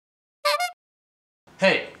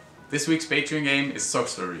Hey! This week's Patreon game is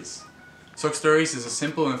Sok-stories. Sok-stories is a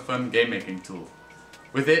simple and fun game making tool.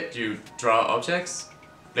 With it, you draw objects,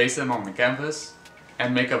 place them on the canvas,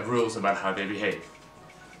 and make up rules about how they behave.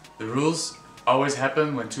 The rules always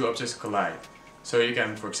happen when two objects collide, so you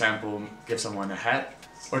can, for example, give someone a hat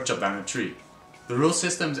or chop down a tree. The rule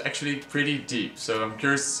system is actually pretty deep, so I'm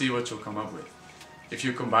curious to see what you'll come up with. If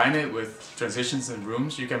you combine it with transitions and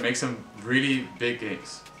rooms, you can make some really big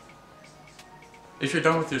games. If you're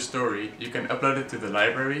done with your story, you can upload it to the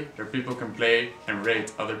library where people can play and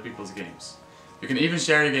rate other people's games. You can even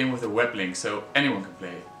share your game with a web link so anyone can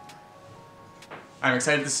play it. I'm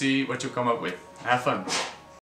excited to see what you'll come up with. Have fun!